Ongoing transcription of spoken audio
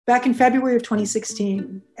Back in February of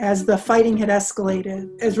 2016, as the fighting had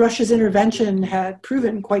escalated, as Russia's intervention had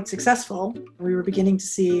proven quite successful, we were beginning to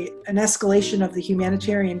see an escalation of the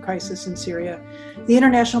humanitarian crisis in Syria. The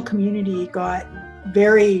international community got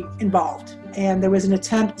very involved, and there was an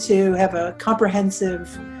attempt to have a comprehensive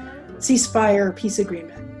ceasefire peace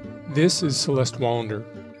agreement. This is Celeste Wallander.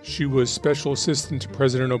 She was Special Assistant to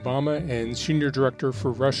President Obama and Senior Director for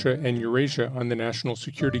Russia and Eurasia on the National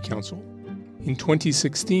Security Council. In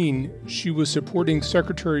 2016, she was supporting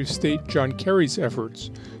Secretary of State John Kerry's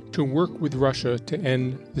efforts to work with Russia to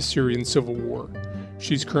end the Syrian civil war.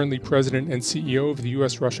 She's currently President and CEO of the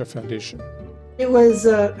U.S.-Russia Foundation. It was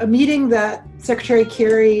a meeting that Secretary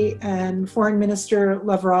Kerry and Foreign Minister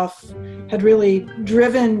Lavrov had really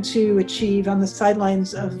driven to achieve on the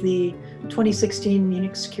sidelines of the 2016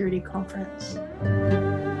 Munich Security Conference.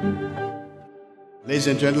 Ladies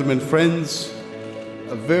and gentlemen, friends,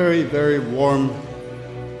 a very, very warm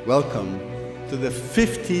welcome to the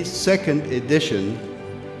 52nd edition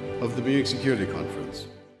of the Munich Security Conference.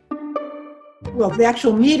 Well, the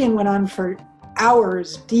actual meeting went on for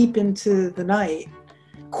hours deep into the night.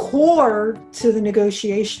 Core to the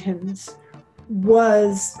negotiations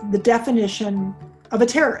was the definition of a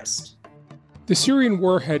terrorist. The Syrian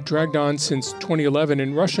war had dragged on since 2011,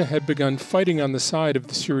 and Russia had begun fighting on the side of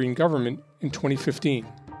the Syrian government in 2015.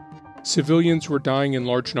 Civilians were dying in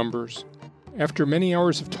large numbers. After many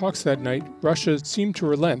hours of talks that night, Russia seemed to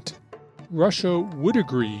relent. Russia would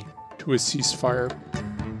agree to a ceasefire.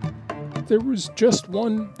 There was just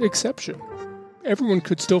one exception. Everyone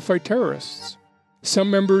could still fight terrorists. Some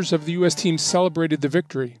members of the U.S. team celebrated the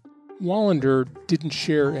victory. Wallander didn't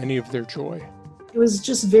share any of their joy. It was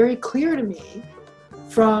just very clear to me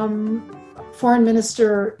from Foreign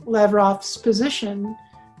Minister Lavrov's position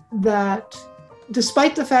that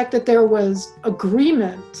despite the fact that there was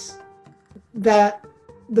agreement that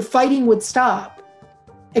the fighting would stop,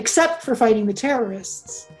 except for fighting the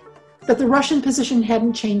terrorists, that the Russian position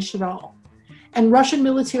hadn't changed at all. And Russian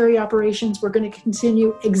military operations were going to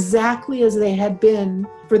continue exactly as they had been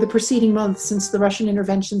for the preceding months since the Russian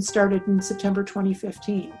intervention started in September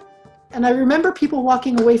 2015. And I remember people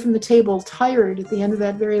walking away from the table tired at the end of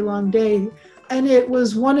that very long day. And it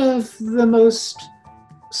was one of the most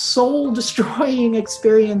soul-destroying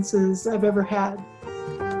experiences I've ever had.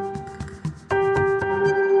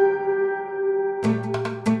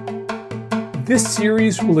 This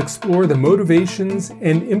series will explore the motivations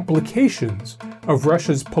and implications of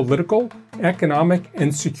Russia's political, economic,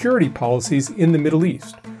 and security policies in the Middle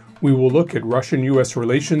East. We will look at Russian-U.S.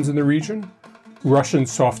 relations in the region, Russian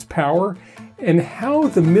soft power, and how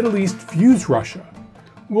the Middle East views Russia.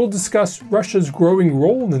 We'll discuss Russia's growing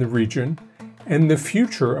role in the region and the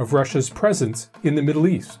future of Russia's presence in the Middle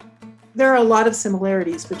East. There are a lot of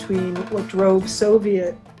similarities between what drove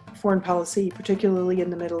Soviet foreign policy, particularly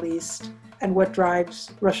in the Middle East, and what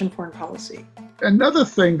drives Russian foreign policy. Another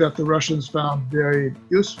thing that the Russians found very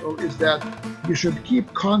useful is that you should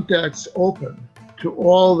keep contacts open to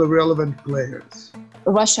all the relevant players.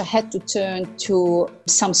 Russia had to turn to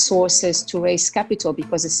some sources to raise capital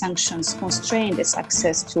because the sanctions constrained its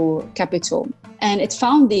access to capital. And it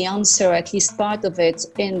found the answer, at least part of it,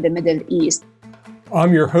 in the Middle East.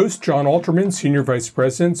 I'm your host, John Alterman, Senior Vice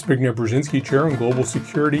President, Zbigniew Brzezinski Chair in Global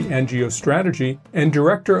Security and Geostrategy, and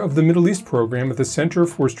Director of the Middle East Program at the Center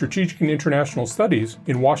for Strategic and International Studies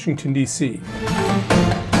in Washington, D.C.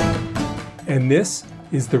 And this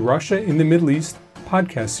is the Russia in the Middle East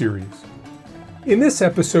podcast series. In this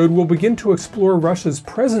episode, we'll begin to explore Russia's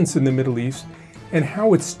presence in the Middle East and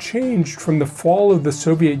how it's changed from the fall of the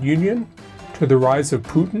Soviet Union to the rise of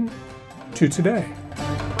Putin to today.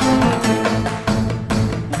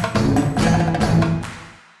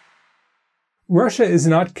 Russia is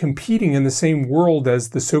not competing in the same world as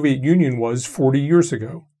the Soviet Union was 40 years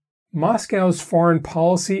ago. Moscow's foreign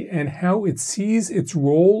policy and how it sees its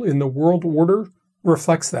role in the world order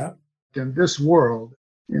reflects that. In this world,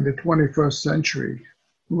 in the 21st century,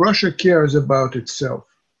 Russia cares about itself.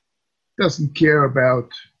 Doesn't care about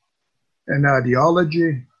an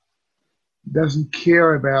ideology, doesn't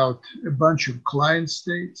care about a bunch of client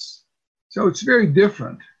states. So it's very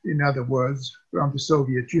different, in other words, from the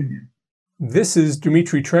Soviet Union. This is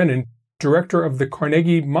Dmitry Trenin, director of the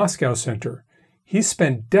Carnegie Moscow Center. He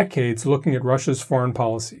spent decades looking at Russia's foreign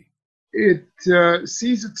policy. It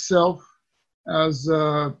sees itself as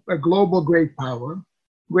a global great power.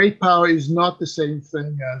 Great power is not the same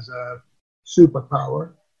thing as a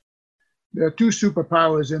superpower. There are two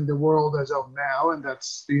superpowers in the world as of now, and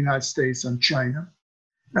that's the United States and China.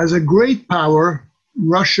 As a great power,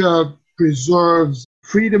 Russia preserves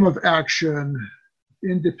freedom of action,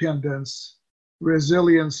 independence,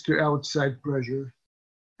 resilience to outside pressure,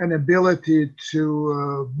 an ability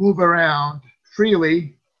to move around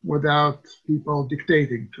freely without people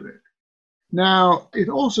dictating to it. Now, it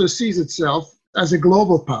also sees itself as a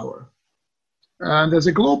global power. And as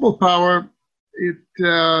a global power,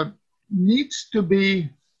 it needs to be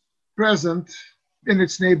present in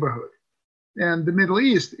its neighborhood. And the Middle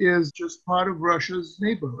East is just part of Russia's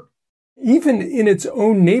neighborhood. Even in its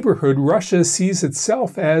own neighborhood, Russia sees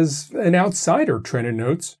itself as an outsider, Trenna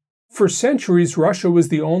notes. For centuries, Russia was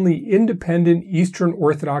the only independent Eastern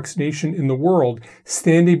Orthodox nation in the world,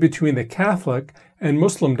 standing between the Catholic and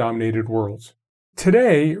Muslim-dominated worlds.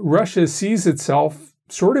 Today, Russia sees itself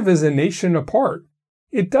sort of as a nation apart.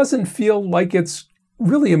 It doesn't feel like it's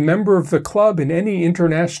really a member of the club in any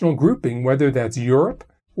international grouping, whether that's Europe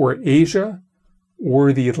or Asia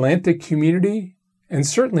or the Atlantic community, and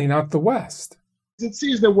certainly not the West. It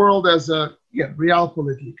sees the world as a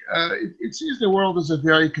realpolitik. It sees the world as a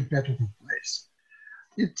very competitive place.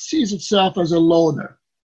 It sees itself as a loner.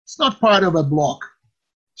 It's not part of a bloc.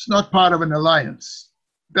 It's not part of an alliance.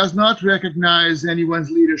 It does not recognize anyone's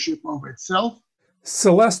leadership over itself.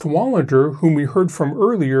 Celeste Wallander, whom we heard from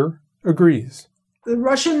earlier, agrees. The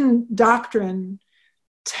Russian doctrine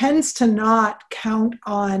tends to not count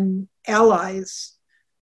on allies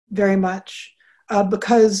very much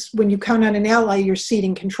because when you count on an ally, you're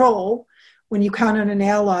ceding control. When you count on an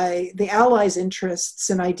ally, the ally's interests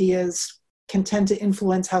and ideas can tend to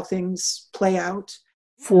influence how things play out.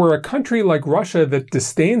 For a country like Russia that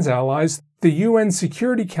disdains allies, the UN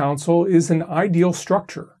Security Council is an ideal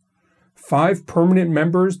structure. 5 permanent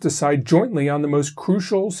members decide jointly on the most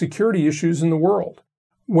crucial security issues in the world.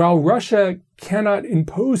 While Russia cannot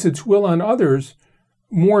impose its will on others,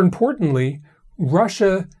 more importantly,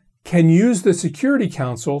 Russia can use the Security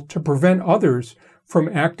Council to prevent others from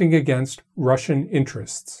acting against Russian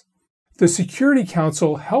interests. The Security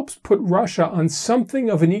Council helps put Russia on something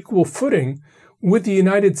of an equal footing with the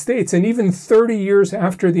United States, and even 30 years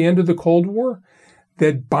after the end of the Cold War,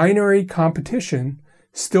 that binary competition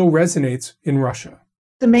still resonates in Russia.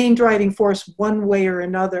 The main driving force, one way or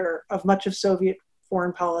another, of much of Soviet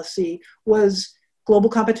foreign policy was global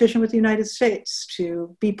competition with the United States,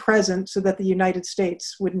 to be present so that the United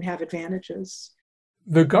States wouldn't have advantages.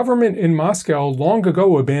 The government in Moscow long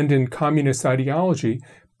ago abandoned communist ideology,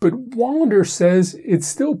 but Wallander says it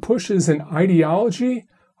still pushes an ideology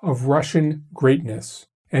of Russian greatness.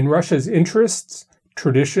 And Russia's interests,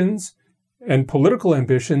 traditions, and political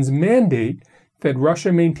ambitions mandate that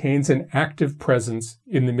Russia maintains an active presence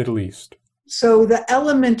in the Middle East. So the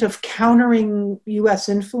element of countering U.S.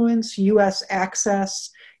 influence, U.S. access,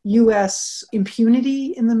 U.S.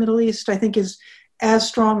 impunity in the Middle East, I think is as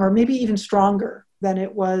strong or maybe even stronger than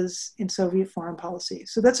it was in Soviet foreign policy.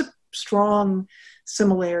 So that's a strong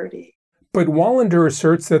similarity. But Wallander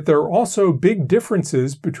asserts that there are also big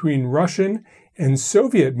differences between Russian and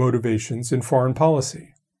Soviet motivations in foreign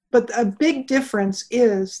policy. But a big difference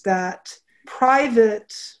is that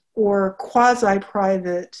private or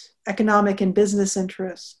quasi-private economic and business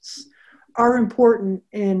interests are important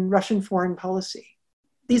in Russian foreign policy.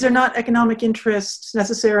 These are not economic interests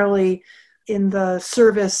necessarily in the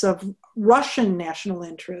service of Russian national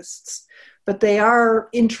interests, but they are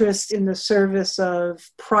interests in the service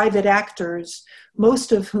of private actors,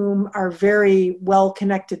 most of whom are very well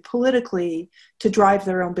connected politically to drive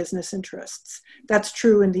their own business interests. That's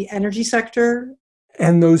true in the energy sector.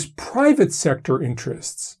 And those private sector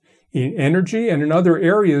interests in energy and in other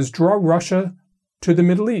areas draw Russia to the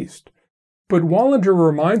Middle East. But Wallander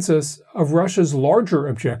reminds us of Russia's larger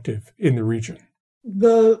objective in the region.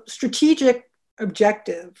 The strategic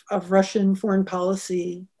objective of Russian foreign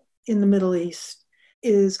policy in the Middle East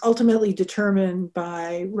is ultimately determined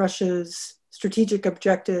by Russia's strategic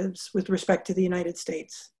objectives with respect to the United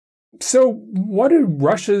States. So what did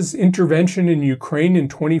Russia's intervention in Ukraine in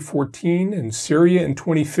 2014 and Syria in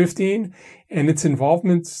 2015 and its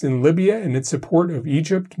involvements in Libya and its support of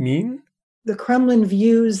Egypt mean? The Kremlin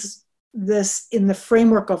views this in the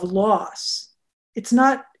framework of loss. It's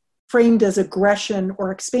not framed as aggression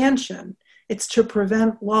or expansion. It's to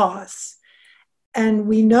prevent loss. And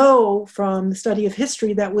we know from the study of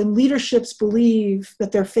history that when leaderships believe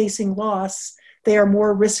that they're facing loss, they are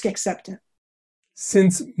more risk acceptant.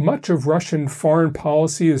 Since much of Russian foreign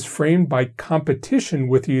policy is framed by competition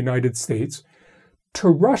with the United States, to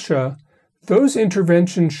Russia, those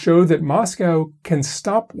interventions show that Moscow can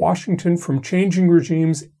stop Washington from changing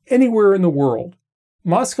regimes anywhere in the world.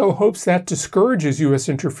 Moscow hopes that discourages U.S.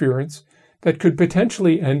 interference that could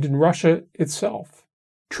potentially end in Russia itself.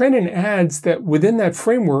 Trennan adds that within that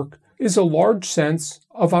framework is a large sense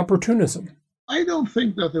of opportunism. I don't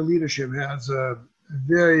think that the leadership has a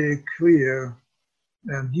very clear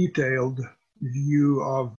and detailed view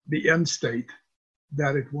of the end state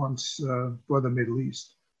that it wants for the Middle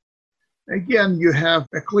East. Again, you have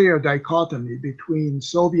a clear dichotomy between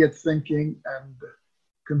Soviet thinking and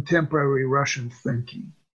contemporary Russian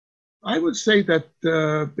thinking. I would say that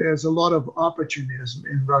there's a lot of opportunism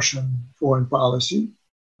in Russian foreign policy.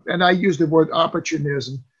 And I use the word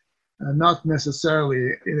opportunism not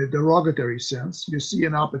necessarily in a derogatory sense. You see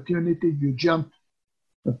an opportunity, you jump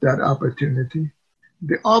at that opportunity.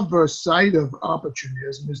 The obverse side of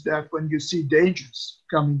opportunism is that when you see dangers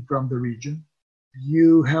coming from the region,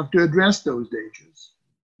 you have to address those dangers.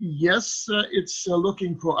 Yes, it's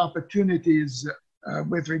looking for opportunities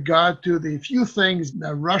with regard to the few things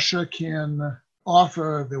that Russia can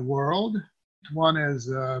offer the world. One is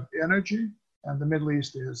energy, and the Middle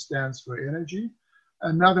East stands for energy.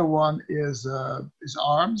 Another one is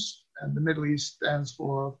arms, and the Middle East stands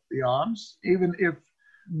for the arms. Even if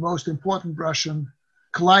most important Russian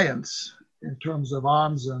clients in terms of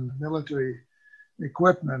arms and military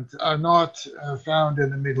equipment are not found in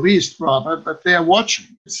the Middle East proper, but they're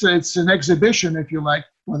watching. It's an exhibition, if you like,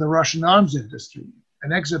 for the Russian arms industry.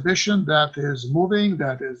 An exhibition that is moving,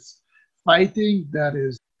 that is fighting, that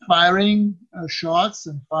is firing shots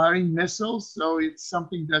and firing missiles. So it's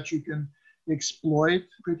something that you can exploit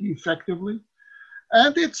pretty effectively.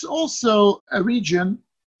 And it's also a region,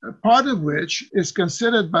 part of which is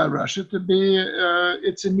considered by Russia to be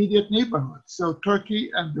its immediate neighborhood. So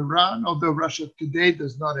Turkey and Iran, although Russia today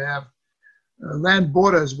does not have land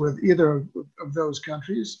borders with either of those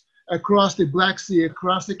countries, across the Black Sea,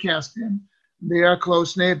 across the Caspian, they are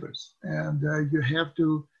close neighbors. And you have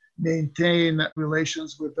to maintain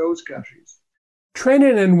relations with those countries.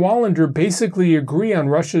 Trenin and Wallander basically agree on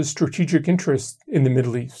Russia's strategic interests in the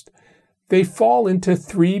Middle East. They fall into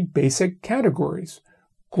three basic categories: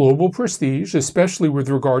 global prestige, especially with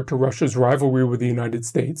regard to Russia's rivalry with the United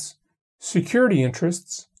States, security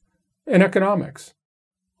interests, and economics.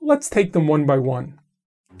 Let's take them one by one.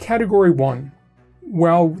 Category 1.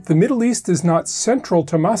 While the Middle East is not central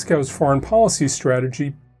to Moscow's foreign policy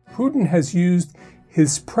strategy, Putin has used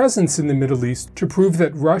his presence in the Middle East to prove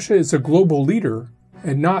that Russia is a global leader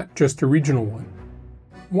and not just a regional one.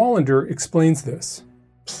 Wallander explains this.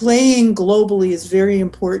 Playing globally is very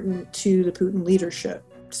important to the Putin leadership,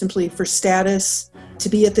 simply for status, to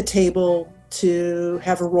be at the table, to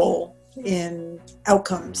have a role in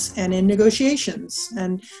outcomes and in negotiations,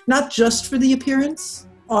 and not just for the appearance,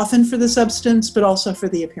 often for the substance, but also for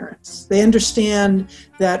the appearance. They understand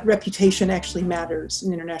that reputation actually matters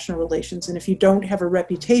in international relations. And if you don't have a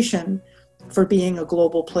reputation for being a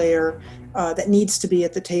global player that needs to be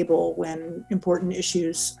at the table when important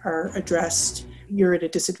issues are addressed, you're at a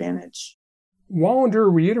disadvantage. Wallander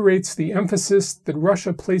reiterates the emphasis that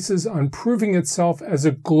Russia places on proving itself as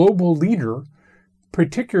a global leader,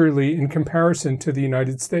 particularly in comparison to the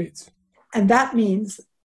United States. And that means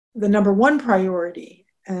the number one priority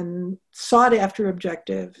and sought after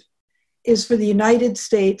objective is for the United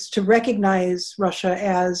States to recognize Russia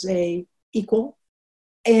as an equal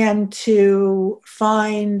and to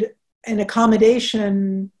find an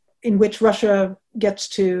accommodation in which Russia gets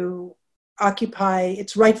to occupy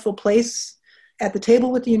its rightful place at the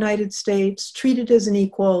table with the United States, treated as an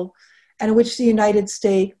equal, and in which the United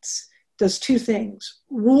States does two things: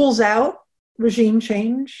 rules out regime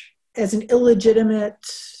change as an illegitimate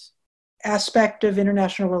aspect of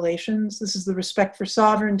international relations. This is the respect for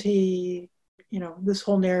sovereignty, this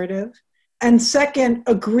whole narrative. And second,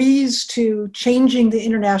 agrees to changing the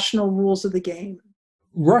international rules of the game.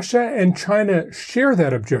 Russia and China share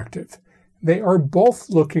that objective. They are both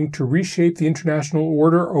looking to reshape the international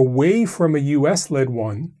order away from a US-led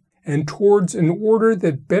one and towards an order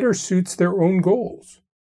that better suits their own goals.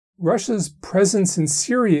 Russia's presence in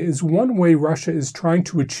Syria is one way Russia is trying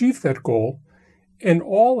to achieve that goal, and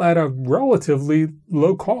all at a relatively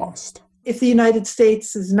low cost. If the United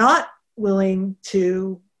States is not willing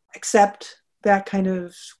to accept that kind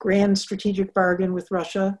of grand strategic bargain with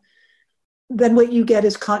Russia, then what you get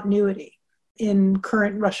is continuity in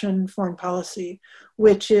current Russian foreign policy,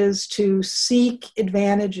 which is to seek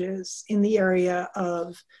advantages in the area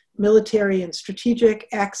of military and strategic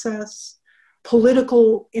access,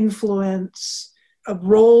 political influence, a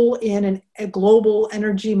role in a global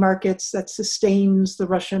energy markets that sustains the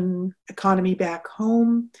Russian economy back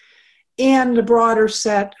home, and a broader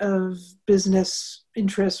set of business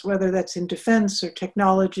interests, whether that's in defense or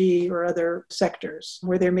technology or other sectors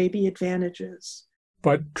where there may be advantages.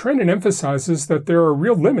 But Trenin emphasizes that there are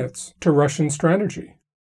real limits to Russian strategy.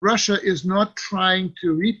 Russia is not trying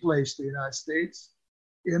to replace the United States.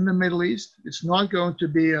 in the Middle East. It's not going to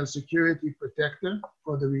be a security protector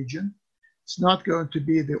for the region. It's not going to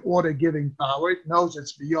be the order-giving power. It knows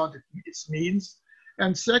it's beyond its means.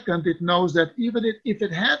 And second, it knows that even if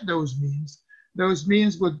it had those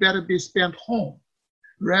means would better be spent home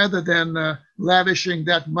rather than lavishing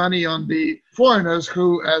that money on the foreigners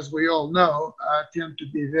who, as we all know, tend to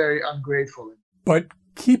be very ungrateful. But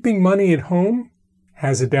keeping money at home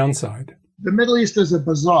has a downside. The Middle East is a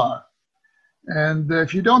bazaar. And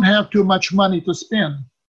if you don't have too much money to spend,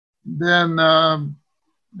 then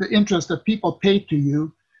the interest that people pay to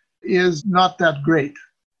you is not that great.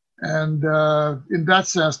 And in that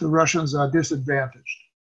sense, the Russians are disadvantaged.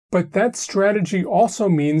 But that strategy also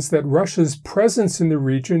means that Russia's presence in the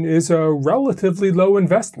region is a relatively low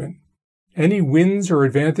investment. Any wins or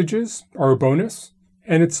advantages are a bonus,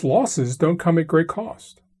 and its losses don't come at great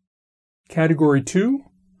cost. Category 2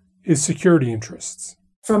 is security interests.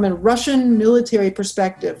 From a Russian military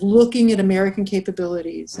perspective, looking at American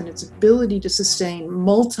capabilities and its ability to sustain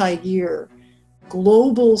multi-year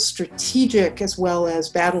global strategic as well as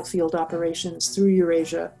battlefield operations through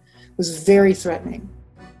Eurasia was very threatening.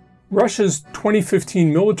 Russia's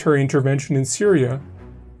 2015 military intervention in Syria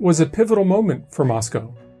was a pivotal moment for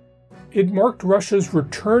Moscow. It marked Russia's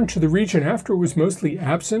return to the region after it was mostly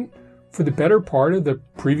absent for the better part of the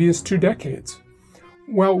previous 2 decades.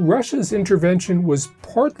 While Russia's intervention was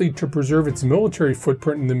partly to preserve its military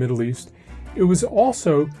footprint in the Middle East, it was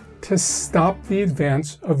also to stop the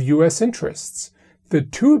advance of U.S. interests. The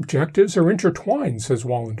 2 objectives are intertwined, says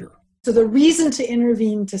Wallander. So the reason to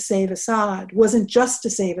intervene to save Assad wasn't just to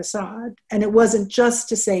save Assad, and it wasn't just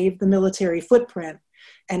to save the military footprint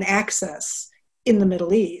and access in the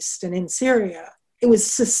Middle East and in Syria. It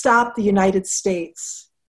was to stop the United States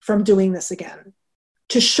from doing this again,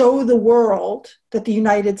 to show the world that the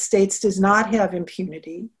United States does not have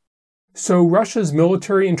impunity. So Russia's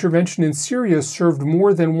military intervention in Syria served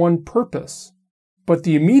more than one purpose. But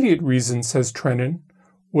the immediate reason, says Trenin,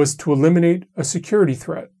 was to eliminate a security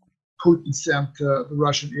threat. Putin sent the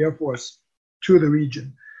Russian Air Force to the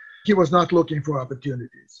region. He was not looking for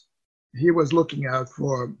opportunities. He was looking out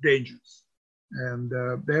for dangers. And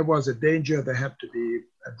there was a danger that had to be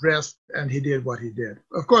addressed, and he did what he did.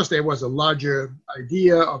 Of course, there was a larger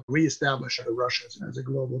idea of reestablishing the Russians as a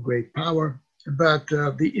global great power. But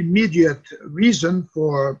the immediate reason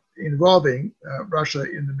for involving Russia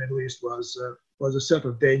in the Middle East was a set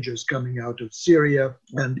of dangers coming out of Syria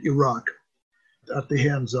and Iraq at the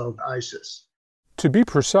hands of ISIS. To be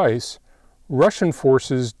precise, Russian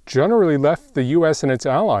forces generally left the U.S. and its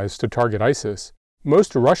allies to target ISIS.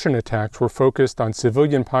 Most Russian attacks were focused on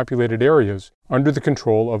civilian-populated areas under the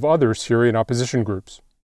control of other Syrian opposition groups.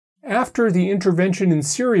 After the intervention in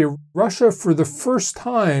Syria, Russia, for the first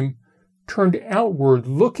time, turned outward,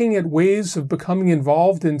 looking at ways of becoming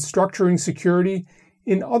involved in structuring security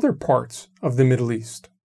in other parts of the Middle East.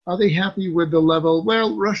 Are they happy with the level?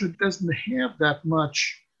 Well, Russia doesn't have that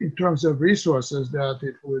much in terms of resources that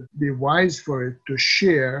it would be wise for it to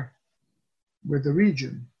share with the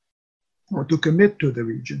region or to commit to the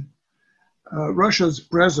region. Russia's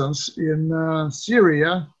presence in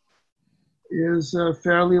Syria is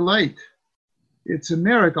fairly light. It's a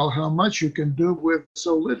miracle how much you can do with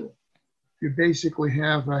so little. You basically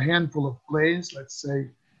have a handful of planes, let's say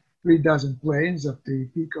 3 dozen planes at the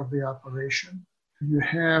peak of the operation. You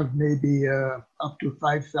have maybe up to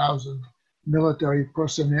 5,000 military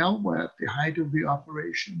personnel at the height of the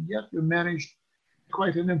operation, yet you managed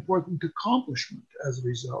quite an important accomplishment as a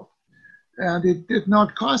result. And it did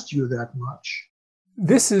not cost you that much.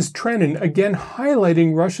 This is Trenin again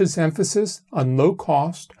highlighting Russia's emphasis on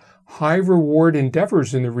low-cost, high-reward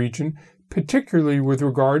endeavors in the region, particularly with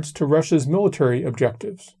regards to Russia's military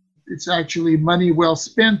objectives. It's actually money well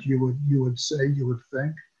spent, you would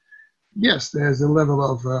think. Yes, there's a level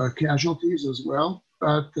of casualties as well,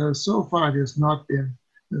 but so far it has not been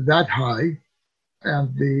that high,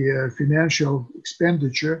 and the financial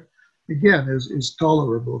expenditure, again, is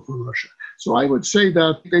tolerable for Russia. So I would say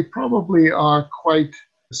that they probably are quite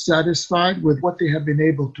satisfied with what they have been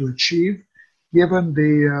able to achieve, given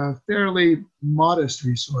the fairly modest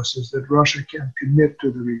resources that Russia can commit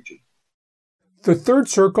to the region. The third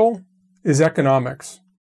circle is economics.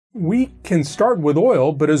 We can start with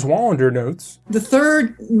oil, but as Wallander notes, the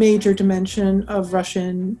third major dimension of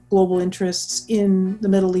Russian global interests in the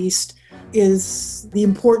Middle East is the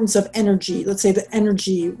importance of energy, let's say the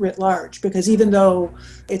energy writ large, because even though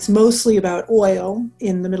it's mostly about oil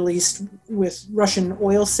in the Middle East with Russian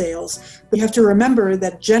oil sales, you have to remember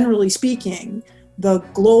that generally speaking, the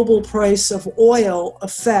global price of oil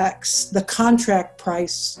affects the contract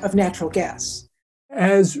price of natural gas.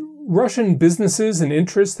 As Russian businesses and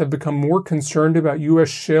interests have become more concerned about U.S.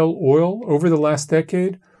 shale oil over the last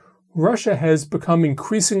decade, Russia has become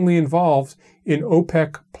increasingly involved in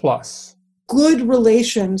OPEC+. Good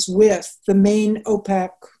relations with the main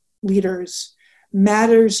OPEC leaders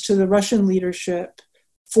matters to the Russian leadership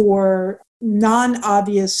for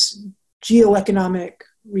non-obvious geoeconomic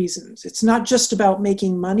reasons. It's not just about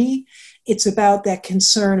making money. It's about that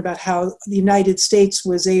concern about how the United States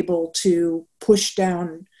was able to push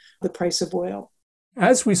down the price of oil.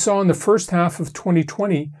 As we saw in the first half of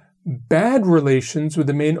 2020, bad relations with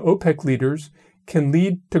the main OPEC leaders can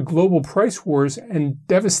lead to global price wars and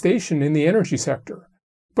devastation in the energy sector.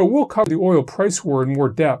 But we'll cover the oil price war in more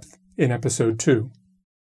depth in episode 2.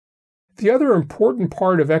 The other important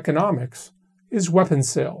part of economics is weapons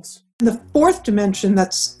sales. The fourth dimension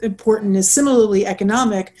that's important is similarly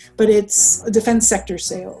economic, but it's defense sector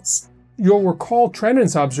sales. You'll recall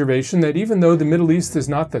Trennan's observation that even though the Middle East is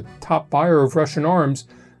not the top buyer of Russian arms,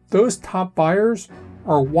 those top buyers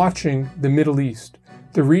are watching the Middle East.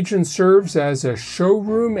 The region serves as a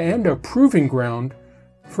showroom and a proving ground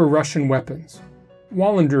for Russian weapons.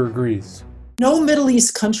 Wallander agrees. No Middle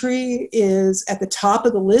East country is at the top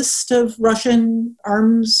of the list of Russian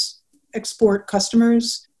arms export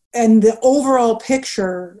customers. And the overall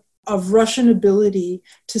picture of Russian ability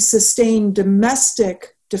to sustain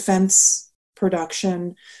domestic defense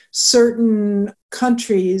production, certain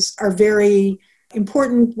countries are very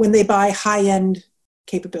important when they buy high-end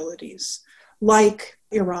capabilities, like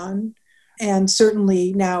Iran and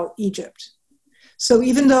certainly now Egypt. So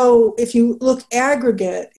even though if you look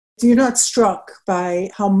aggregate, you're not struck by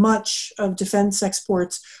how much of defense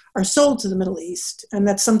exports are sold to the Middle East, and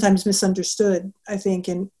that's sometimes misunderstood, I think,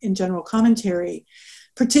 in general commentary.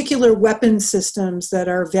 Particular weapon systems that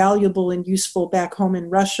are valuable and useful back home in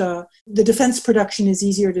Russia, the defense production is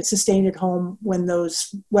easier to sustain at home when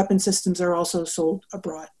those weapon systems are also sold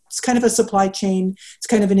abroad. It's kind of a supply chain, it's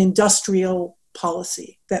kind of an industrial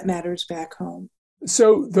policy that matters back home.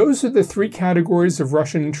 So those are the three categories of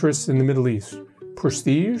Russian interests in the Middle East: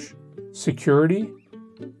 prestige, security,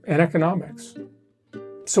 and economics.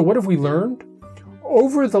 So what have we learned?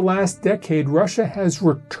 Over the last decade, Russia has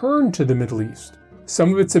returned to the Middle East.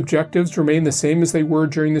 Some of its objectives remain the same as they were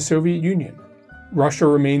during the Soviet Union. Russia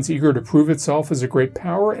remains eager to prove itself as a great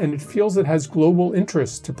power, and it feels it has global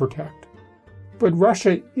interests to protect. But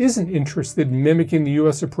Russia isn't interested in mimicking the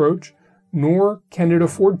U.S. approach, nor can it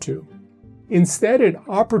afford to. Instead, it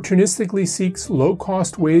opportunistically seeks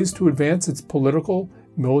low-cost ways to advance its political,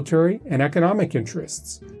 military, and economic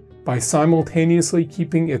interests. By simultaneously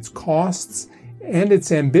keeping its costs and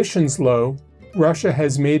its ambitions low, Russia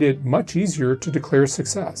has made it much easier to declare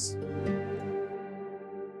success.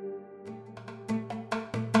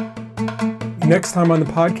 Next time on the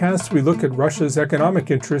podcast, we look at Russia's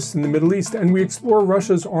economic interests in the Middle East, and we explore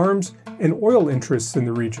Russia's arms and oil interests in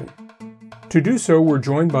the region. To do so, we're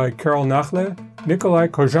joined by Carol Nachle, Nikolai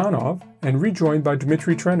Kozhanov, and rejoined by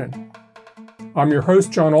Dmitry Trennan. I'm your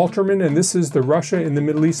host, John Alterman, and this is the Russia in the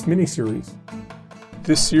Middle East miniseries.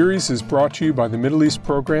 This series is brought to you by the Middle East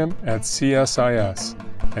program at CSIS,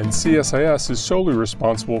 and CSIS is solely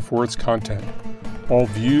responsible for its content. All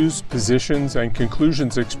views, positions, and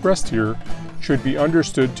conclusions expressed here should be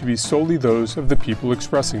understood to be solely those of the people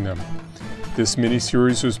expressing them. This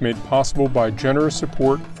miniseries was made possible by generous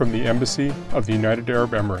support from the Embassy of the United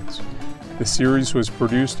Arab Emirates. The series was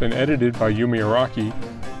produced and edited by Yumi Araki,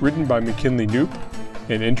 written by McKinley Knoop,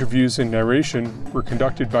 and interviews and narration were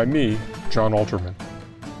conducted by me, John Alterman.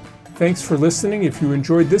 Thanks for listening. If you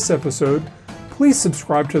enjoyed this episode, please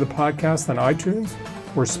subscribe to the podcast on iTunes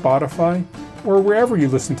or Spotify or wherever you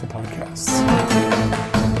listen to podcasts.